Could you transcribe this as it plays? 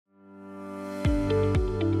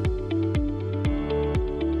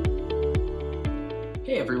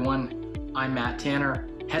everyone. I'm Matt Tanner,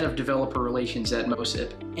 Head of Developer Relations at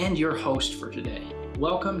Moesif, and your host for today.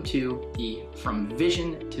 Welcome to the From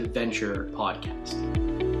Vision to Venture podcast.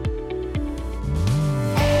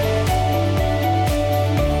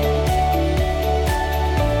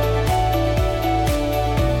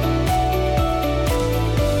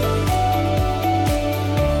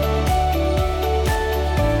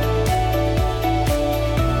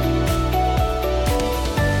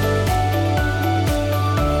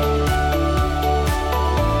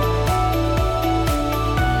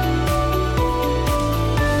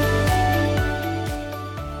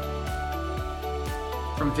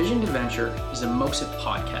 From Vision to Venture is a Moesif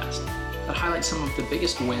podcast that highlights some of the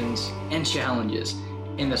biggest wins and challenges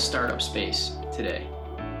in the startup space today.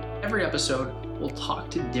 Every episode, we'll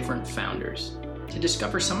talk to different founders to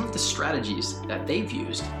discover some of the strategies that they've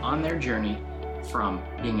used on their journey from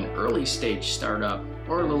being an early stage startup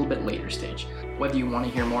or a little bit later stage. Whether you want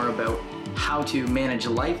to hear more about how to manage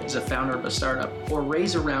life as a founder of a startup or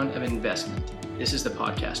raise a round of investment, this is the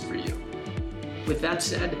podcast for you. With that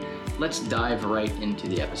said, let's dive right into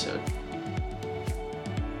the episode.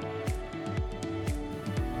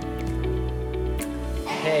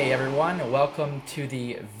 Hey everyone, welcome to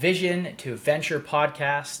the Vision to Venture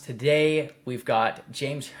podcast. Today we've got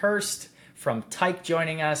James Hirst from Tyke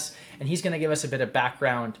joining us, and he's going to give us a bit of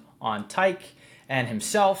background on Tyke and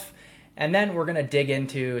himself. And then we're going to dig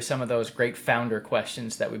into some of those great founder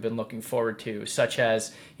questions that we've been looking forward to, such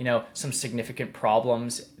as, some significant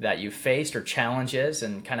problems that you faced or challenges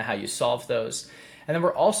and kind of how you solve those. And then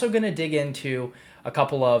we're also going to dig into a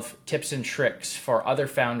couple of tips and tricks for other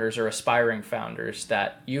founders or aspiring founders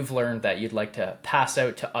that you've learned that you'd like to pass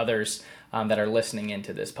out to others that are listening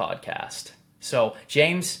into this podcast. So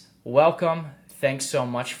James, welcome. Thanks so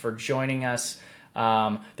much for joining us.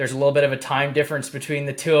 There's a little bit of a time difference between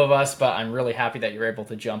the two of us, but I'm really happy that you're able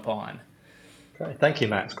to jump on. Great. Thank you,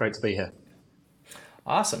 Matt. It's great to be here.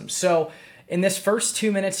 Awesome. So in this first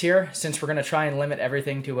 2 minutes here, since we're going to try and limit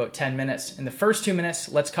everything to about 10 minutes, in the first 2 minutes,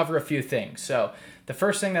 let's cover a few things. So the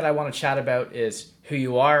first thing that I want to chat about is who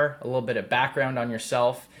you are, a little bit of background on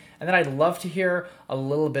yourself, and then I'd love to hear a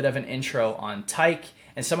little bit of an intro on Tyke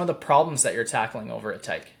and some of the problems that you're tackling over at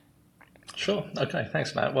Tyke. Sure. Okay.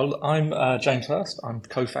 Thanks, Matt. Well, I'm James Hirst. I'm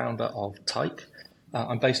co-founder of Tyke.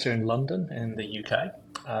 I'm based here in London in the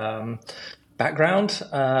UK. Background,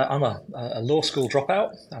 I'm a law school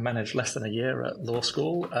dropout. I managed less than a year at law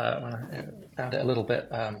school when I found it a little bit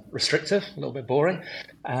restrictive, a little bit boring.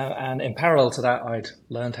 And in parallel to that, I'd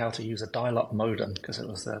learned how to use a dial-up modem because it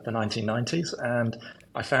was the 1990s. And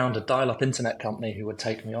I found a dial-up internet company who would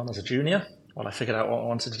take me on as a junior while I figured out what I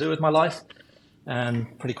wanted to do with my life.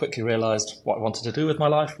 And pretty quickly realized what I wanted to do with my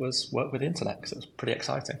life was work with the internet because it was pretty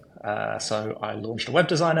exciting. So I launched a web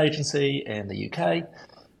design agency in the UK,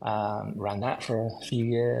 ran that for a few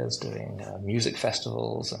years, doing music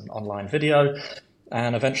festivals and online video,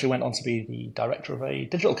 and eventually went on to be the director of a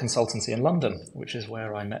digital consultancy in London, which is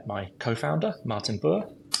where I met my co-founder, Martin Boer,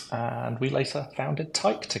 and we later founded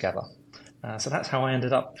Tyke together. So that's how I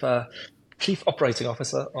ended up Chief Operating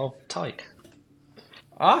Officer of Tyke.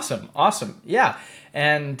 Awesome. Yeah.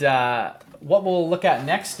 And what we'll look at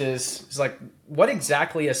next is like, what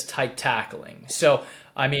exactly is Tyke tackling? So,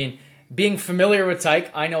 being familiar with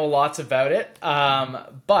Tyke, I know lots about it.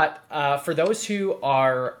 But for those who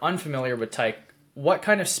are unfamiliar with Tyke, what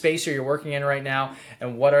kind of space are you working in right now?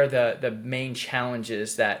 And what are the main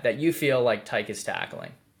challenges that you feel like Tyke is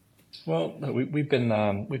tackling? Well, we've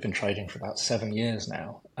been trading for about 7 years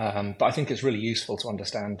now, but I think it's really useful to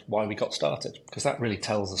understand why we got started because that really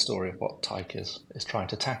tells the story of what Tyke is trying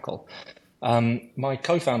to tackle. My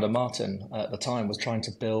co-founder Martin at the time was trying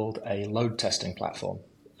to build a load testing platform,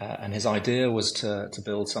 and his idea was to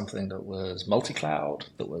build something that was multi-cloud,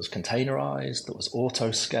 that was containerized, that was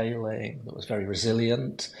auto-scaling, that was very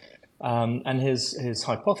resilient. And his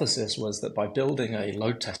hypothesis was that by building a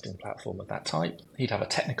load testing platform of that type, he'd have a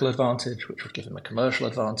technical advantage, which would give him a commercial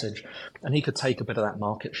advantage, and he could take a bit of that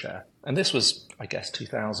market share. And this was, I guess,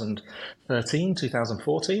 2013,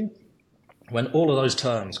 2014, when all of those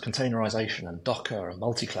terms, containerization and Docker and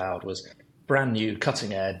multi-cloud, was brand new,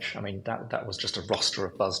 cutting edge. That was just a roster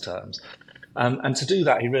of buzz terms. And to do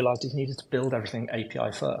that, he realized he needed to build everything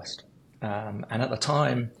API first. And at the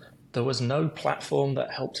time, there was no platform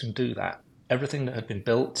that helped him do that. Everything that had been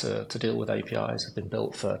built to deal with APIs had been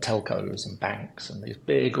built for telcos and banks and these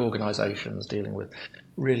big organizations dealing with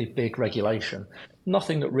really big regulation.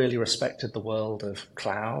 Nothing that really respected the world of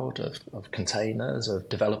cloud, of containers, of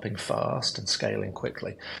developing fast and scaling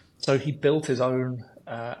quickly. So he built his own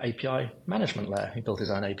API management layer. He built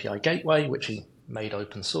his own API gateway, which he made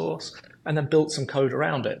open source, and then built some code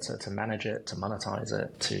around it to manage it, to monetize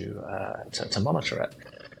it, to monitor it.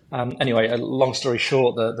 Anyway, a long story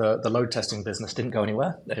short, the load testing business didn't go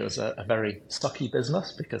anywhere. It was a very sucky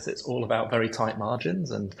business because it's all about very tight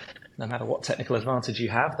margins, and no matter what technical advantage you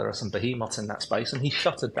have, there are some behemoths in that space, and he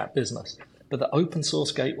shuttered that business. But the open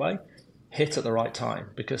source gateway hit at the right time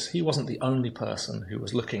because he wasn't the only person who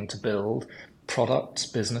was looking to build products,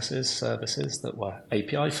 businesses, services that were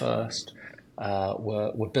API first,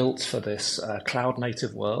 were built for this cloud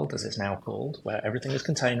native world, as it's now called, where everything is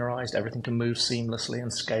containerized, everything can move seamlessly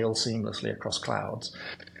and scale seamlessly across clouds.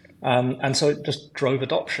 And so it just drove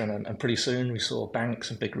adoption. And pretty soon we saw banks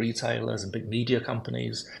and big retailers and big media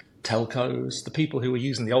companies, telcos, the people who were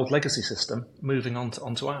using the old legacy system moving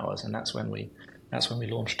onto ours. And that's when we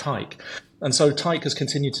launched Tyke. And so Tyke has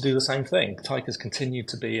continued to do the same thing. Tyke has continued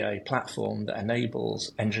to be a platform that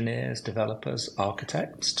enables engineers, developers,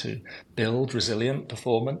 architects to build resilient,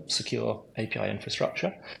 performant, secure API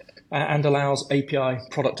infrastructure, and allows API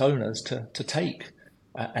product owners to take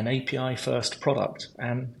an API first product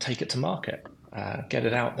and take it to market. Get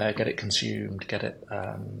it out there, get it consumed, get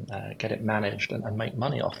it managed, and make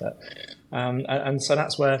money off it. And so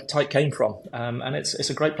that's where Tyke came from. And it's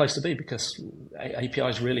a great place to be because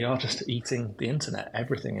APIs really are just eating the internet.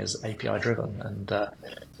 Everything is API driven, and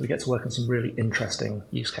we get to work on some really interesting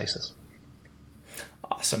use cases.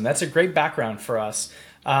 Awesome. That's a great background for us.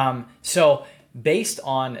 So based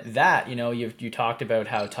on that, you talked about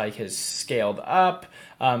how Tyke has scaled up.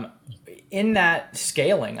 In that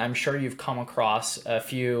scaling, I'm sure you've come across a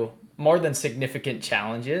few more than significant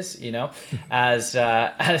challenges, as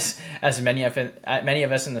many of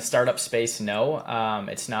us in the startup space know.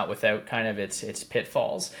 It's not without kind of its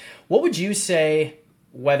pitfalls. What would you say,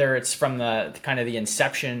 whether it's from the kind of the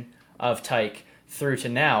inception of Tyke through to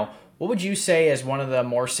now, what would you say is one of the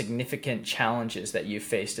more significant challenges that you've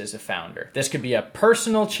faced as a founder? This could be a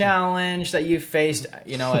personal challenge that you've faced,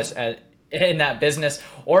 as in that business,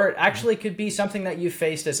 or it actually could be something that you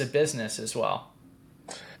faced as a business as well.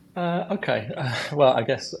 Okay. Well, I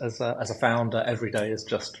guess as a founder, every day is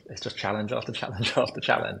just challenge after challenge after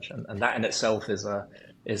challenge, and that in itself is a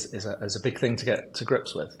big thing to get to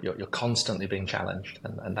grips with. You're constantly being challenged,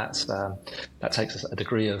 and that takes a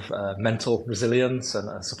degree of mental resilience and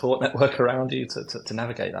a support network around you to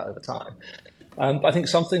navigate that over time. But I think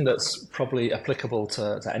something that's probably applicable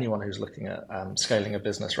to anyone who's looking at scaling a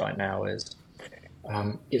business right now is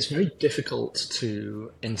it's very difficult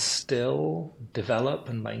to instill, develop,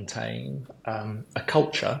 and maintain a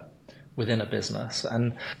culture within a business.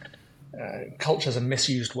 And culture is a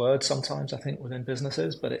misused word sometimes, I think, within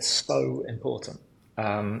businesses, but it's so important.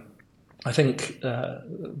 I think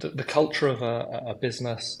the culture of a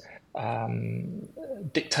business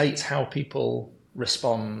dictates how people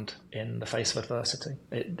respond in the face of adversity.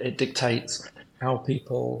 It dictates how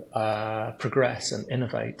people progress and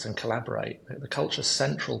innovate and collaborate. The culture is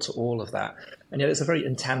central to all of that, and yet it's a very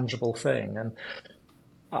intangible thing. And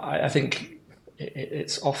I think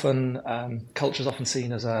it's often culture is often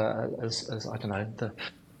seen as I don't know,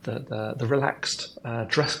 the relaxed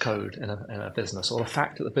dress code in a business, or the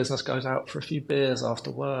fact that the business goes out for a few beers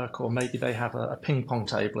after work, or maybe they have a ping pong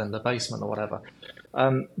table in the basement or whatever.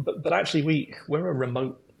 But actually, we're a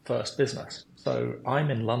remote first business. So I'm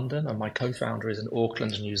in London and my co-founder is in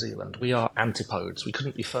Auckland, New Zealand. We are antipodes. We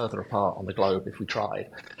couldn't be further apart on the globe if we tried.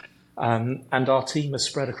 And our team is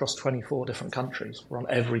spread across 24 different countries. We're on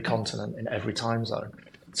every continent in every time zone.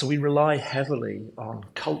 So we rely heavily on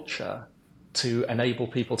culture to enable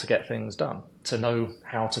people to get things done, to know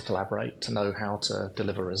how to collaborate, to know how to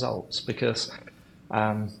deliver results, because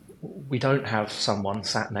we don't have someone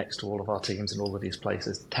sat next to all of our teams in all of these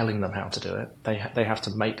places telling them how to do it. They have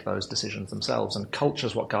to make those decisions themselves, and culture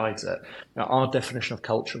is what guides it. Now, our definition of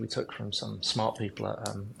culture we took from some smart people at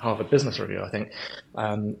Harvard Business Review, I think,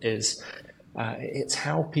 is it's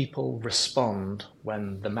how people respond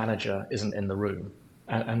when the manager isn't in the room.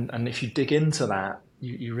 And if you dig into that,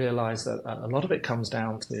 you realize that a lot of it comes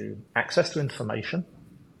down to access to information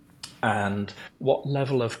and what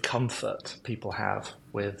level of comfort people have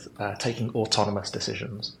with taking autonomous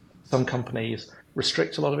decisions. Some companies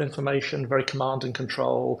restrict a lot of information, very command and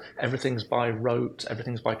control. Everything's by rote,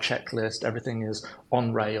 everything's by checklist, everything is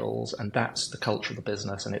on rails, and that's the culture of the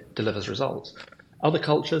business, and it delivers results. Other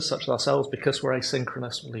cultures, such as ourselves, because we're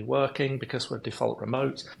asynchronously working, because we're default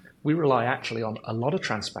remote, we rely actually on a lot of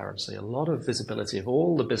transparency, a lot of visibility of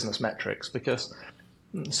all the business metrics, because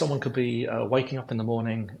someone could be waking up in the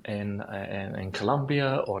morning in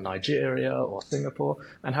Colombia or Nigeria or Singapore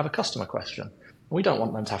and have a customer question. We don't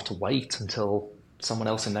want them to have to wait until someone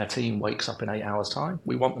else in their team wakes up in 8 hours' time.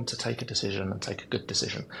 We want them to take a decision and take a good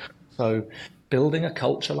decision. So building a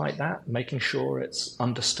culture like that, making sure it's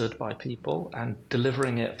understood by people and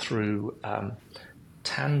delivering it through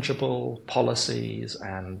tangible policies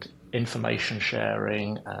and information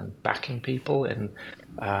sharing and backing people in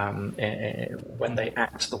when they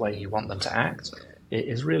act the way you want them to act, it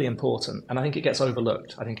is really important. And I think it gets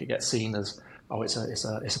overlooked. I think it gets seen as, oh, it's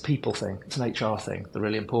a people thing, it's an HR thing. The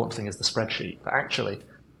really important thing is the spreadsheet. But actually,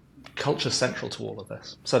 culture is central to all of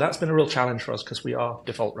this. So that's been a real challenge for us because we are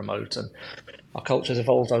default remote and our culture's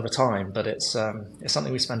evolved over time, but it's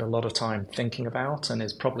something we spend a lot of time thinking about, and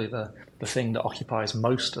is probably the thing that occupies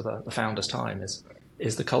most of the founders' time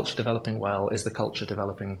is the culture developing well? Is the culture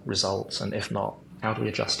developing results? And if not, how do we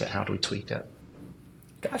adjust it? How do we tweak it?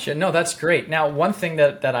 Gotcha. No, that's great. Now, one thing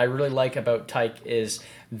that I really like about Tyke is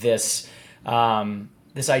this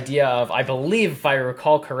this idea of, I believe, if I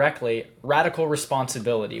recall correctly, radical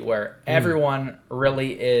responsibility, where everyone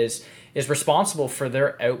really is responsible for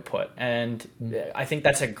their output. And I think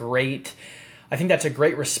that's a great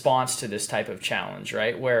response to this type of challenge,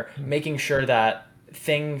 right? Where making sure that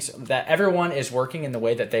everyone is working in the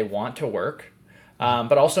way that they want to work,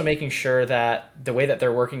 but also making sure that the way that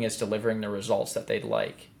they're working is delivering the results that they'd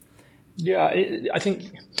like. Yeah, I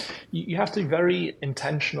think you have to be very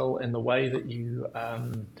intentional in the way that you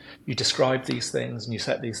describe these things and you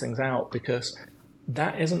set these things out, because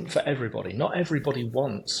that isn't for everybody. Not everybody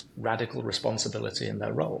wants radical responsibility in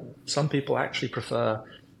their role. Some people actually prefer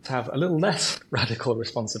to have a little less radical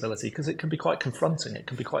responsibility because it can be quite confronting. It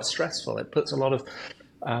can be quite stressful. It puts a lot of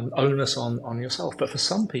onus on yourself. But for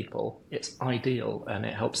some people, it's ideal and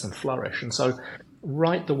it helps them flourish. And so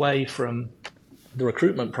right the way from the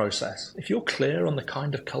recruitment process, if you're clear on the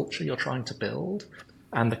kind of culture you're trying to build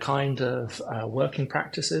and the kind of working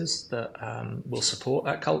practices that will support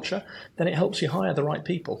that culture, then it helps you hire the right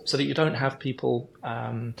people so that you don't have people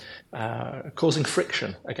causing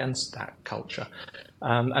friction against that culture.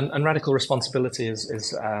 And radical responsibility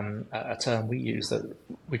is a term we use, that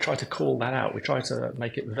we try to call that out. We try to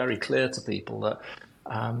make it very clear to people that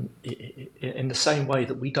in the same way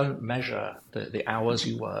that we don't measure the hours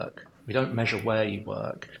you work, we don't measure where you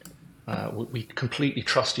work, we completely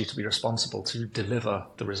trust you to be responsible to deliver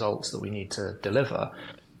the results that we need to deliver.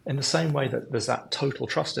 In the same way that there's that total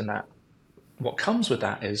trust in that, what comes with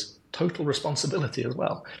that is total responsibility as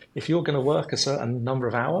well. If you're going to work a certain number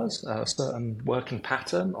of hours, a certain working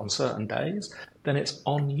pattern on certain days, then it's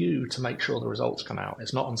on you to make sure the results come out.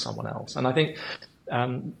 It's not on someone else. And I think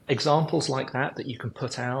examples like that you can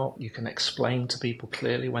put out, you can explain to people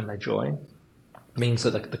clearly when they join, means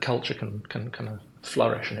that the culture can kind of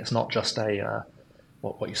flourish, and it's not just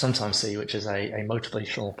what you sometimes see, which is a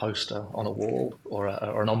motivational poster on a wall or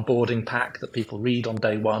an onboarding pack that people read on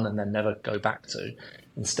day one and then never go back to.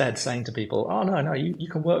 Instead, saying to people, oh, no, you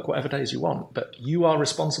can work whatever days you want, but you are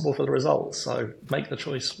responsible for the results, so make the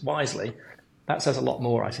choice wisely. That says a lot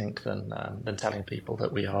more, I think, than telling people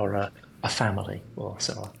that we are a family or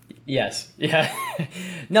similar. Yes. Yeah.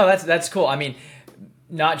 No, that's cool. I mean,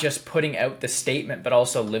 not just putting out the statement, but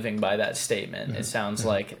also living by that statement. It sounds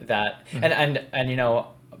like that. And you know,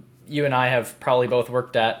 you and I have probably both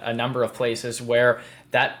worked at a number of places where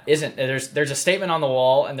that isn't, there's a statement on the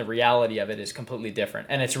wall and the reality of it is completely different.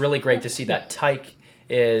 And it's really great to see that Tyke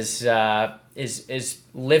is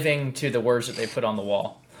living to the words that they put on the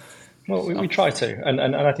wall. Well, we try to,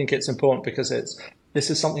 and I think it's important because this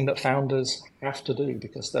is something that founders have to do,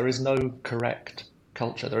 because there is no correct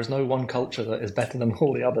culture. There is no one culture that is better than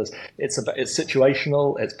all the others. It's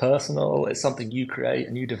situational, it's personal, it's something you create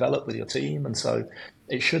and you develop with your team. And so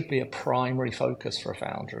it should be a primary focus for a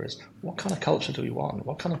founder is, what kind of culture do we want?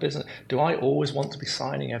 What kind of business? Do I always want to be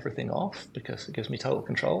signing everything off because it gives me total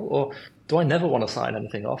control? Or do I never want to sign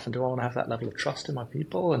anything off? And do I want to have that level of trust in my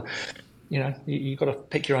people? And, you know, you've got to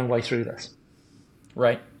pick your own way through this.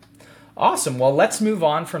 Right. Awesome. Well, let's move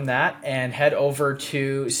on from that and head over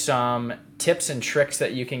to some tips and tricks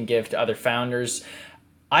that you can give to other founders.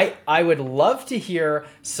 I would love to hear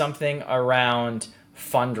something around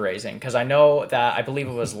fundraising, because I know that, I believe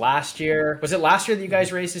it was last year. Was it last year that you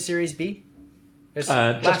guys raised a Series B? Just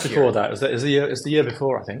before that. It was the year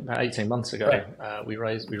before, I think, about 18 months ago. Right. We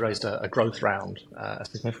raised a growth round, a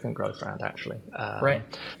significant growth round, actually. Right.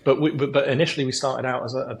 But initially we started out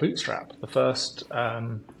as a bootstrap. The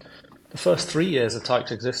first 3 years of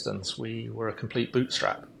Tyke's existence, we were a complete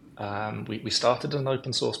bootstrap. We started an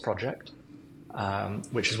open source project,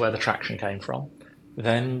 which is where the traction came from.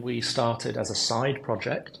 Then we started as a side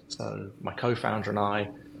project. So my co-founder and I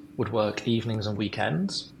would work evenings and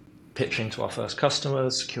weekends, pitching to our first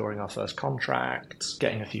customers, securing our first contracts,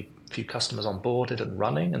 getting a few few customers onboarded and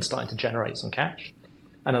running and starting to generate some cash.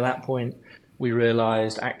 And at that point, we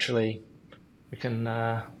realized actually we can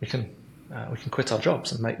quit our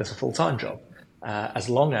jobs and make this a full-time job, as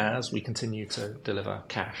long as we continue to deliver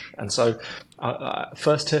cash. And so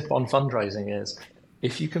first tip on fundraising is,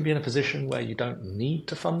 if you can be in a position where you don't need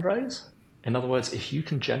to fundraise, in other words, if you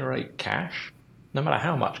can generate cash, no matter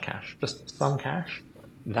how much cash, just some cash,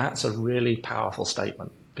 that's a really powerful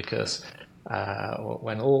statement, because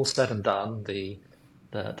when all's said and done, the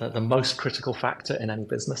most critical factor in any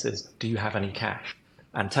business is, do you have any cash?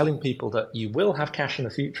 And telling people that you will have cash in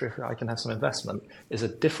the future if I can have some investment is a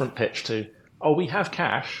different pitch to, oh, we have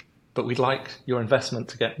cash, but we'd like your investment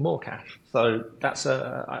to get more cash. So that's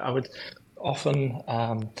I would often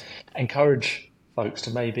encourage folks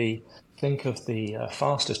to maybe think of the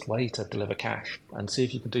fastest way to deliver cash and see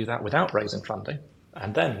if you can do that without raising funding,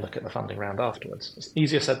 and then look at the funding round afterwards. It's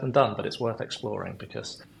easier said than done, but it's worth exploring,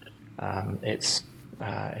 because it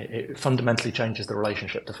fundamentally changes the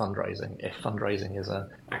relationship to fundraising if fundraising is an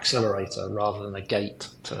accelerator rather than a gate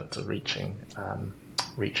to reaching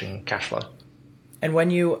cash flow. And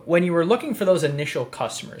when you were looking for those initial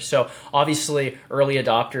customers, so obviously early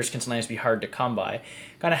adopters can sometimes be hard to come by.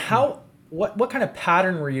 Kind of what kind of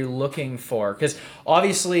pattern were you looking for? Because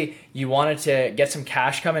obviously you wanted to get some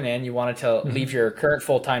cash coming in, you wanted to leave your current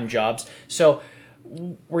full-time jobs. So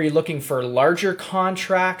were you looking for larger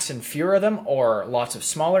contracts and fewer of them, or lots of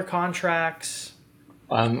smaller contracts?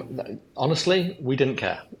 Honestly, we didn't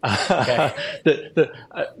care. Okay.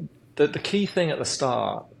 The key thing at the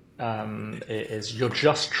start is you're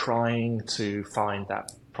just trying to find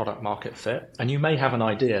that product market fit. And you may have an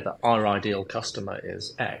idea that our ideal customer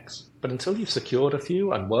is X, but until you've secured a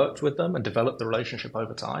few and worked with them and developed the relationship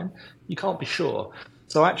over time, you can't be sure.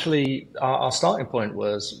 So actually, our starting point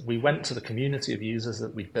was, we went to the community of users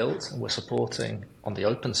that we built and were supporting on the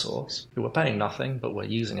open source, who were paying nothing, but were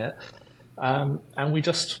using it. And we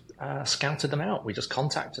just scouted them out. We just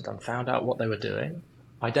contacted them, found out what they were doing,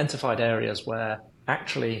 identified areas where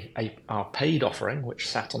actually our paid offering, which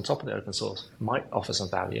sat on top of the open source, might offer some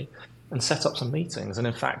value, and set up some meetings. And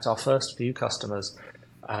in fact, our first few customers,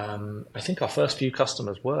 I think our first few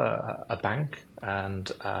customers were a bank and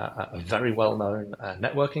a very well-known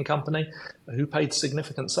networking company who paid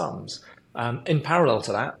significant sums. In parallel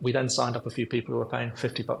to that, we then signed up a few people who were paying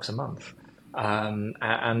 $50 a month.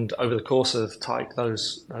 And over the course of Tyke,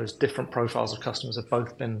 those different profiles of customers have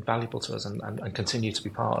both been valuable to us and continue to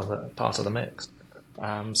be part of the mix.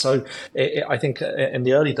 So I think in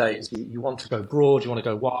the early days, you want to go broad, you want to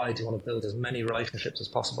go wide, you want to build as many relationships as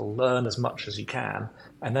possible, learn as much as you can,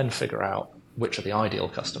 and then figure out which are the ideal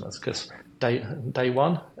customers, because day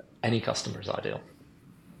one, any customer is ideal.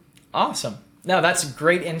 Awesome. No, that's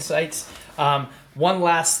great insights. One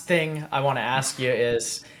last thing I want to ask you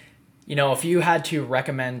is, if you had to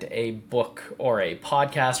recommend a book or a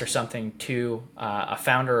podcast or something to a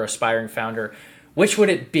founder or aspiring founder, which would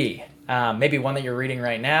it be? Maybe one that you're reading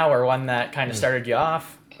right now, or one that kind of started you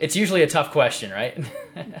off? It's usually a tough question, right?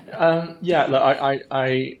 Yeah, look,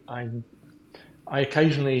 I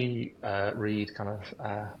occasionally read kind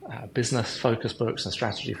of business focused books and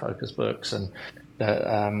strategy focused books, and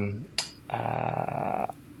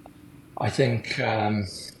I think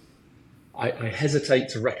I hesitate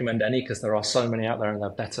to recommend any, because there are so many out there and there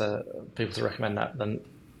are better people to recommend that than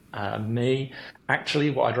me. Actually,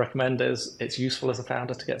 what I'd recommend is, it's useful as a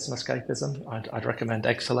founder to get some escapism. I'd recommend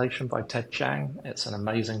Exhalation by Ted Chiang. It's an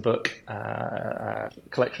amazing book,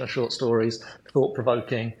 collection of short stories,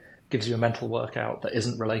 thought-provoking, gives you a mental workout that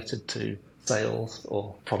isn't related to sales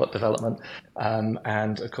or product development.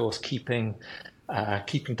 And of course, keeping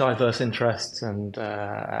diverse interests and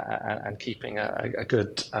keeping a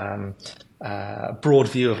good broad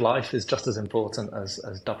view of life is just as important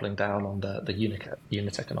as doubling down on the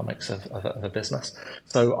unit economics of a business.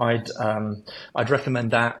 So I'd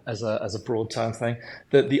recommend that as a broad term thing.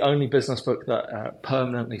 The only business book that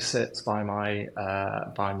permanently sits by my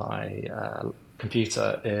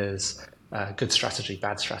computer is Good Strategy,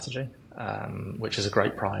 Bad Strategy, which is a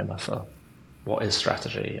great primer for what is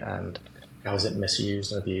strategy and how is it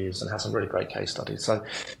misused and abused, and has some really great case studies. So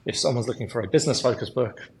if someone's looking for a business-focused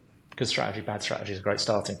book, Good Strategy, Bad Strategy is a great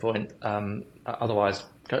starting point. Otherwise,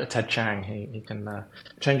 go to Ted Chiang. He can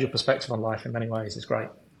change your perspective on life in many ways. It's great.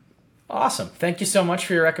 Awesome. Thank you so much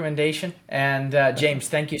for your recommendation. And James,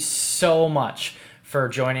 thank you so much for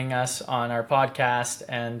joining us on our podcast,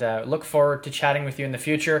 and look forward to chatting with you in the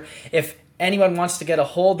future. If anyone wants to get a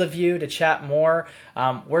hold of you to chat more,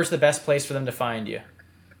 where's the best place for them to find you?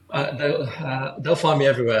 They'll find me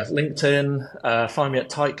everywhere. LinkedIn, find me at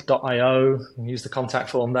tyke.io, and use the contact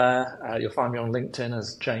form there. You'll find me on LinkedIn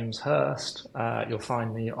as James Hirst. You'll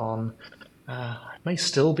find me on, I may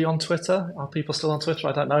still be on Twitter. Are people still on Twitter?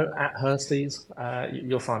 I don't know. At Hirsties.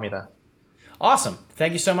 You'll find me there. Awesome.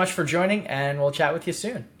 Thank you so much for joining, and we'll chat with you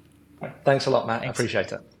soon. Thanks a lot, Matt. Thanks. I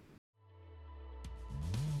appreciate it.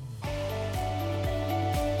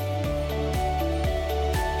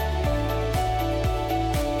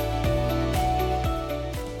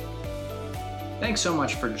 Thanks so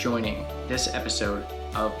much for joining this episode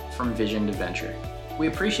of From Vision to Venture. We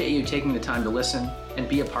appreciate you taking the time to listen and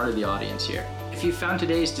be a part of the audience here. If you found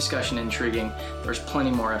today's discussion intriguing, there's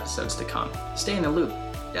plenty more episodes to come. Stay in the loop.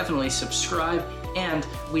 Definitely subscribe, and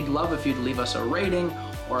we'd love if you'd leave us a rating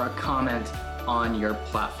or a comment on your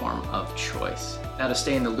platform of choice. Now, to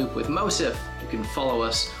stay in the loop with Moesif, you can follow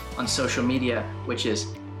us on social media, which is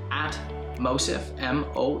at Moesif,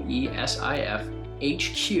 Moesif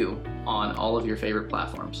HQ, on all of your favorite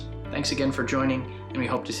platforms. Thanks again for joining, and we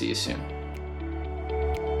hope to see you soon.